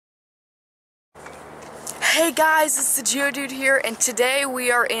Hey guys, it's the Geodude here, and today we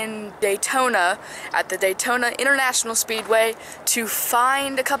are in Daytona at the Daytona International Speedway to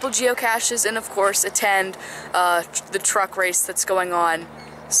find a couple geocaches and of course attend the truck race that's going on.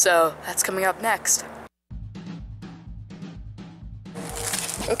 So that's coming up next.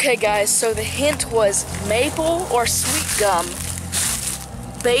 Okay guys, so the hint was maple or sweet gum,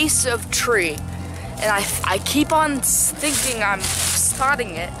 base of tree. And I keep on thinking I'm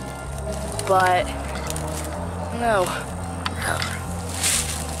spotting it, but no.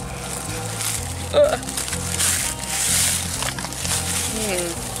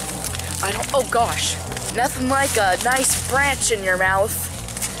 I don't, oh gosh. Nothing like a nice branch in your mouth.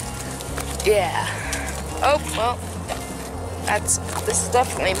 Yeah. Oh, well, this is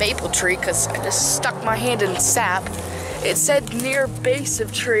definitely a maple tree because I just stuck my hand in sap. It said near base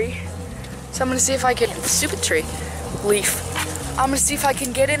of tree. So I'm gonna see if I can, stupid tree, leaf. I'm gonna see if I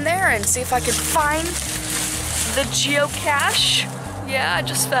can get in there and see if I can find the geocache. Yeah, I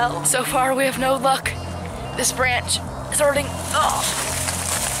just fell. So far we have no luck. This branch is hurting. Oh.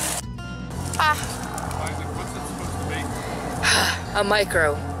 Ah. What's it supposed to be? A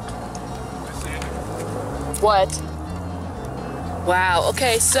micro. I see it. What? Wow,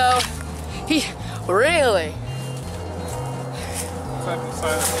 okay, so he really.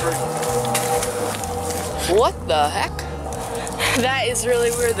 What the heck? That is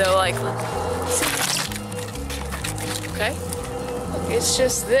really weird though, like, okay. It's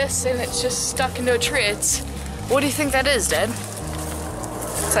just this and it's just stuck into a tree. What do you think that is, Dad?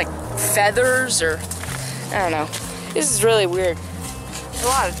 It's like feathers or, I don't know. This is really weird.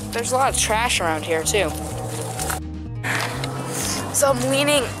 There's a lot of trash around here too. So I'm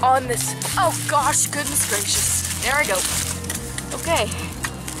leaning on this, oh gosh, goodness gracious. There I go. Okay,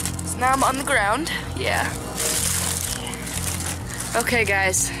 so now I'm on the ground, yeah. Okay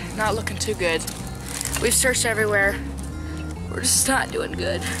guys, not looking too good. We've searched everywhere. We're just not doing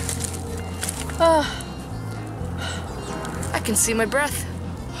good. I can see my breath.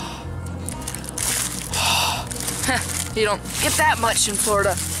 You don't get that much in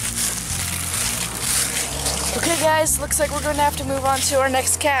Florida. Okay guys, looks like we're gonna have to move on to our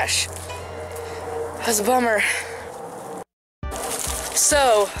next cache. That's a bummer.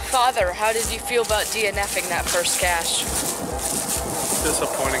 So, Father, how did you feel about DNFing that first cache?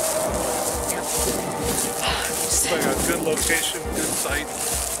 Disappointing. Yep. It's like a good location, good site.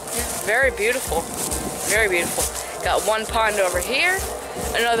 Yeah, very beautiful. Very beautiful. Got one pond over here,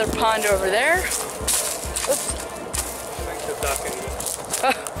 another pond over there. Oops. I think the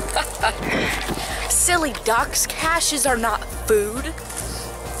ducking. Silly ducks, caches are not food.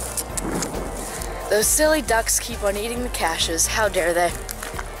 Those silly ducks keep on eating the caches. How dare they?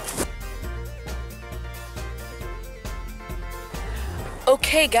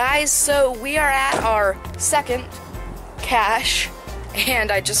 Okay guys, so we are at our second cache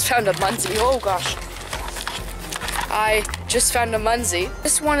and I just found a Munzie. Oh gosh. I just found a Munzie.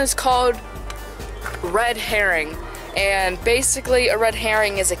 This one is called Red Herring, and basically a red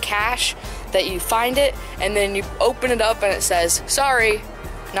herring is a cache that you find it and then you open it up and it says, sorry,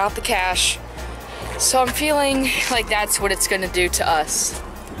 not the cache. So I'm feeling like that's what it's gonna do to us.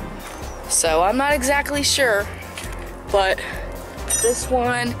 So I'm not exactly sure, but this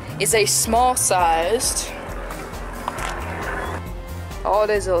one is a small sized. All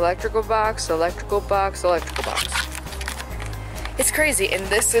it is electrical box, electrical box, electrical box. It's crazy, and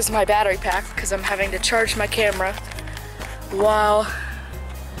this is my battery pack because I'm having to charge my camera while,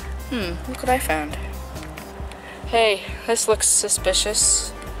 look what I found. Hey, this looks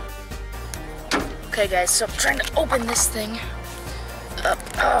suspicious. Okay guys, so I'm trying to open this thing up.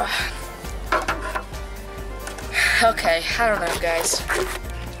 Okay, I don't know guys.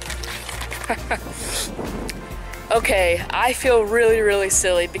 Okay, I feel really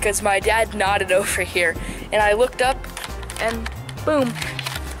silly because my dad nodded over here and I looked up and boom.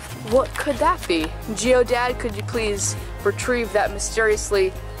 What could that be? Geodad, could you please retrieve that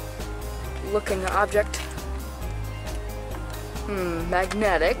mysteriously looking object?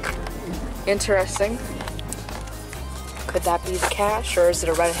 Magnetic. Interesting. Could that be the cache or is it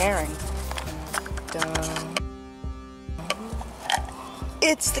a red herring?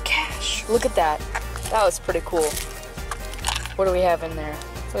 It's the cache. Look at that. That was pretty cool. What do we have in there?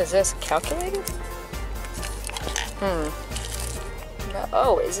 What is this? A calculator? No,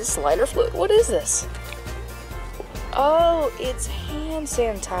 oh, is this lighter fluid? What is this? Oh, it's hand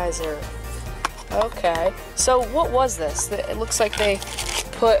sanitizer. Okay. So what was this? It looks like they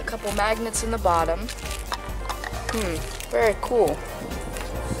put a couple magnets in the bottom. Very cool.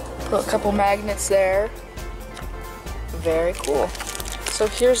 Put a couple magnets there. Very cool. So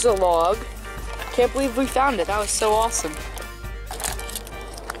here's the log. Can't believe we found it. That was so awesome.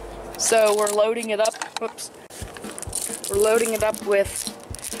 So we're loading it up. Whoops. We're loading it up with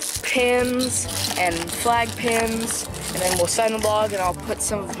pins and flag pins, and then we'll sign the log, and I'll put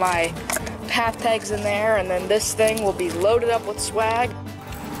some of my path tags in there, and then this thing will be loaded up with swag.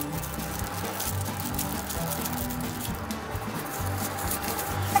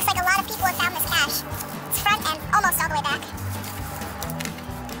 Looks like a lot of people have found this cache. It's front and almost all the way back.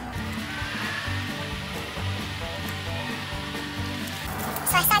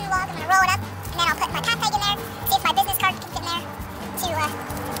 So I signed the log, I'm going to roll it up, and then I'll put my path tag in there, see if my business card can fit in there,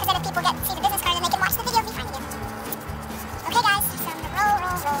 because then if people get to see the business card, then they can watch the video of me finding it. Okay guys, so I'm going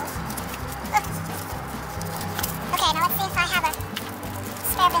to roll. Okay, now let's see if I have a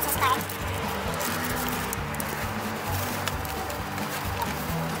spare business card.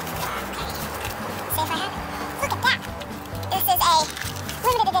 Okay, see if I have it. Look at that! This is a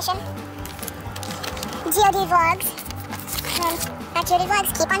limited edition GOD Vlogs. At GOD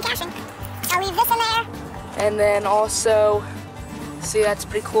Vlogs, keep on caching. I'll leave this in there. And then also, see, that's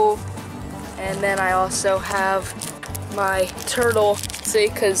pretty cool. And then I also have my turtle, see,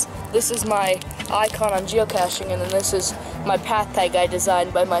 because this is my icon on geocaching, and then this is my path tag I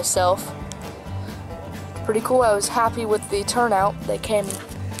designed by myself. Pretty cool. I was happy with the turnout. They came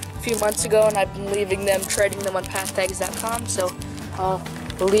a few months ago, and I've been leaving them, trading them on pathtags.com, so I'll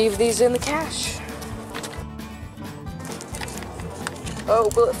leave these in the cache. Oh,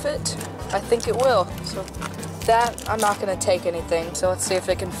 will it fit? I think it will. So that, I'm not going to take anything, so let's see if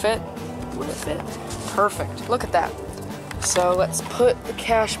it can fit. Will it fit? Perfect. Look at that. So let's put the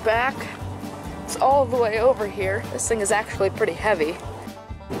cache back. It's all the way over here. This thing is actually pretty heavy.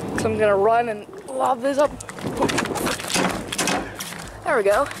 So I'm going to run and lob this up. There we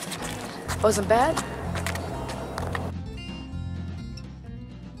go. Wasn't bad.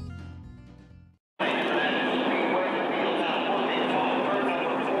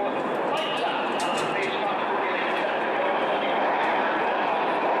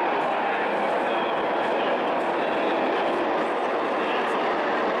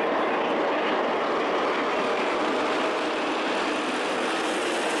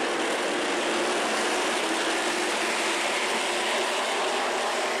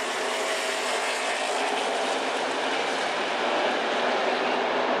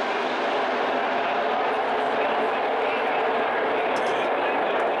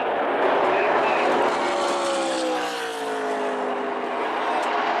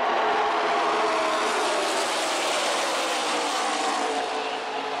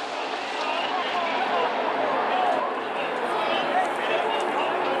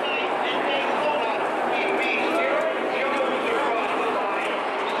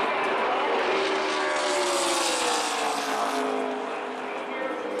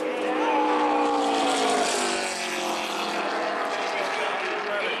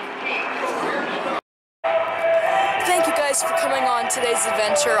 For coming on today's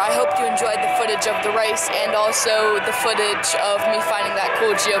adventure. I hope you enjoyed the footage of the race and also the footage of me finding that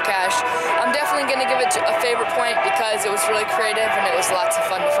cool geocache. I'm definitely going to give it a favorite point because it was really creative and it was lots of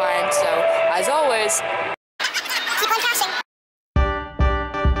fun to find. So, as always,